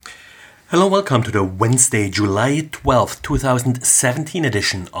Hello, welcome to the Wednesday, July 12th, 2017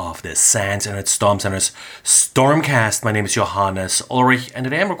 edition of the SANS Internet Storm Center's StormCast. My name is Johannes Ulrich and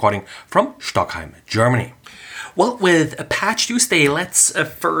today I'm recording from Stockholm, Germany. Well, with Patch Tuesday, let's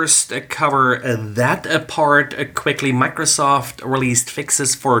first cover that part quickly. Microsoft released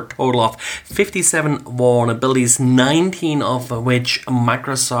fixes for a total of 57 vulnerabilities, 19 of which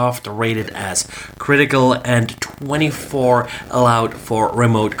Microsoft rated as critical and 24 allowed for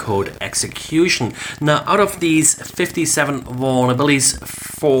remote code execution. Now, out of these 57 vulnerabilities,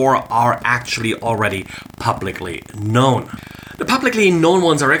 4 are actually already publicly known. The publicly known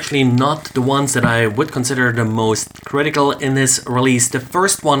ones are actually not the ones that I would consider the most critical in this release. The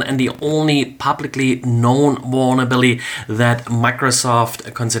first one and the only publicly known vulnerability that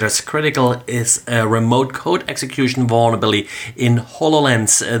Microsoft considers critical is a remote code execution vulnerability in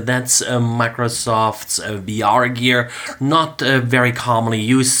HoloLens. That's Microsoft's VR gear, not very commonly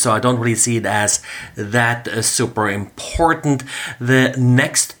used, so I don't really see it as that super important. The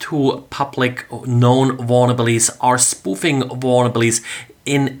next two public known vulnerabilities are spoofing vulnerabilities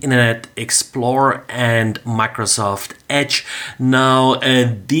in Internet Explorer and Microsoft Edge. Now,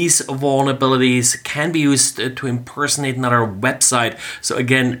 these vulnerabilities can be used to impersonate another website. So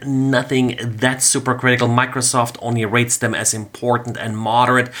again, nothing that's super critical. Microsoft only rates them as important and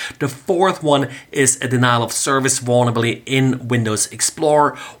moderate. The fourth one is a denial of service vulnerability in Windows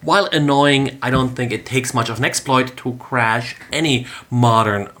Explorer. While annoying, I don't think it takes much of an exploit to crash any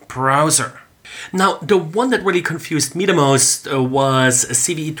modern browser. Now, the one that really confused me the most was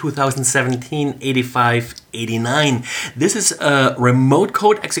CVE 2017-8589. This is a remote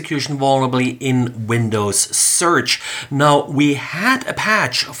code execution vulnerability in Windows Search. Now, we had a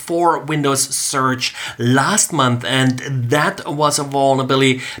patch for Windows Search last month, and that was a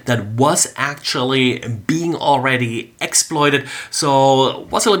vulnerability that was actually being already exploited. So,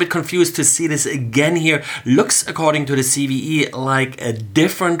 was a little bit confused to see this again here. Looks, according to the CVE, like a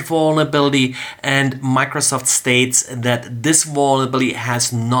different vulnerability, and Microsoft states that this vulnerability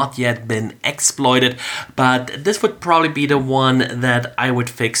has not yet been exploited, but this would probably be the one that I would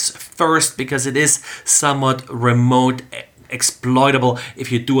fix first because it is somewhat remote exploitable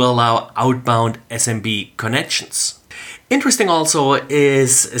if you do allow outbound SMB connections. Interesting also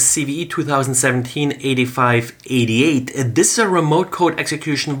is CVE 2017-8588. This is a remote code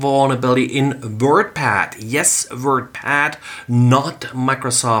execution vulnerability in WordPad. Yes, WordPad, not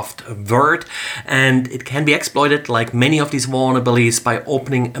Microsoft Word. And it can be exploited like many of these vulnerabilities by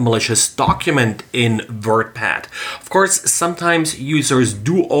opening a malicious document in WordPad. Of course, sometimes users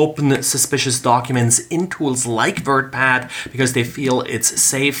do open suspicious documents in tools like WordPad because they feel it's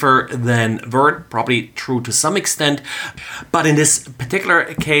safer than Word, probably true to some extent. But in this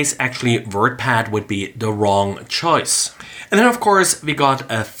particular case, actually, WordPad would be the wrong choice. And then, of course, we got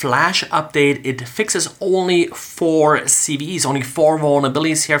a Flash update. It fixes only 4 CVEs, only 4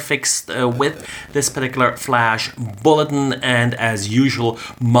 vulnerabilities here fixed with this particular Flash bulletin. And as usual,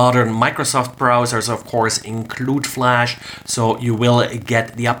 modern Microsoft browsers, of course, include Flash. So you will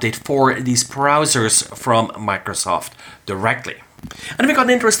get the update for these browsers from Microsoft directly. And we got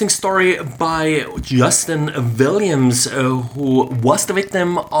an interesting story by Justin Williams, who was the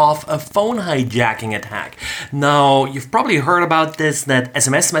victim of a phone hijacking attack. Now, you've probably heard about this, that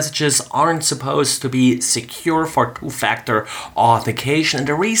SMS messages aren't supposed to be secure for two-factor authentication. And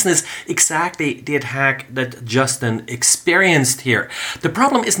the reason is exactly the attack that Justin experienced here. The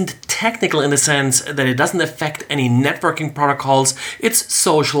problem isn't technical in the sense that it doesn't affect any networking protocols. It's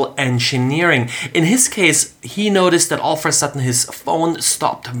social engineering. In his case, he noticed that all of a sudden his phone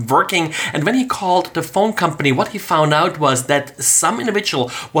stopped working, and when he called the phone company, what he found out was that some individual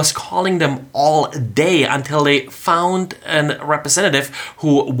was calling them all day until they found a representative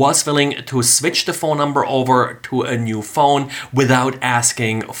who was willing to switch the phone number over to a new phone without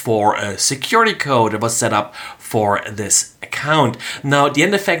asking for a security code that was set up for this account. Now, the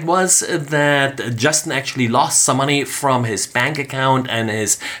end effect was that Justin actually lost some money from his bank account and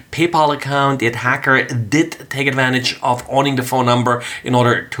his PayPal account. The attacker did take advantage of owning the phone number in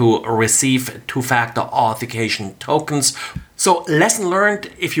order to receive two-factor authentication tokens. So, lesson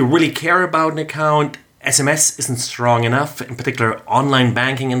learned, if you really care about an account, SMS isn't strong enough, in particular online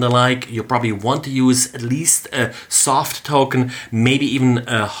banking and the like. You probably want to use at least a soft token, maybe even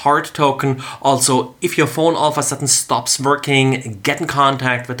a hard token. Also, if your phone all of a sudden stops working, get in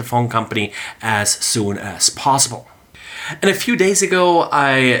contact with the phone company as soon as possible. And a few days ago,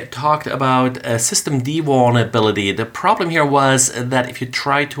 I talked about a systemd vulnerability. The problem here was that if you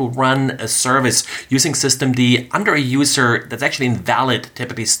try to run a service using systemd under a user that's actually invalid,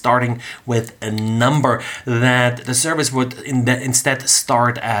 typically starting with a number, that the service would instead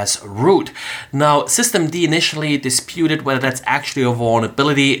start as root. Now, systemd initially disputed whether that's actually a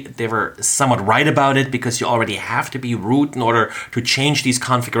vulnerability. They were somewhat right about it because you already have to be root in order to change these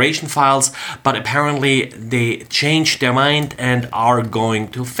configuration files, but apparently they changed their mind and are going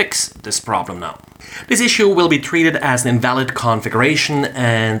to fix this problem now. This issue will be treated as an invalid configuration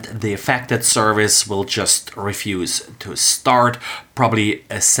and the affected service will just refuse to start. Probably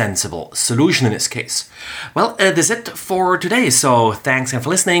a sensible solution in this case. Well, that's it for today, so thanks again for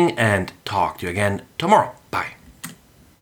listening and talk to you again tomorrow.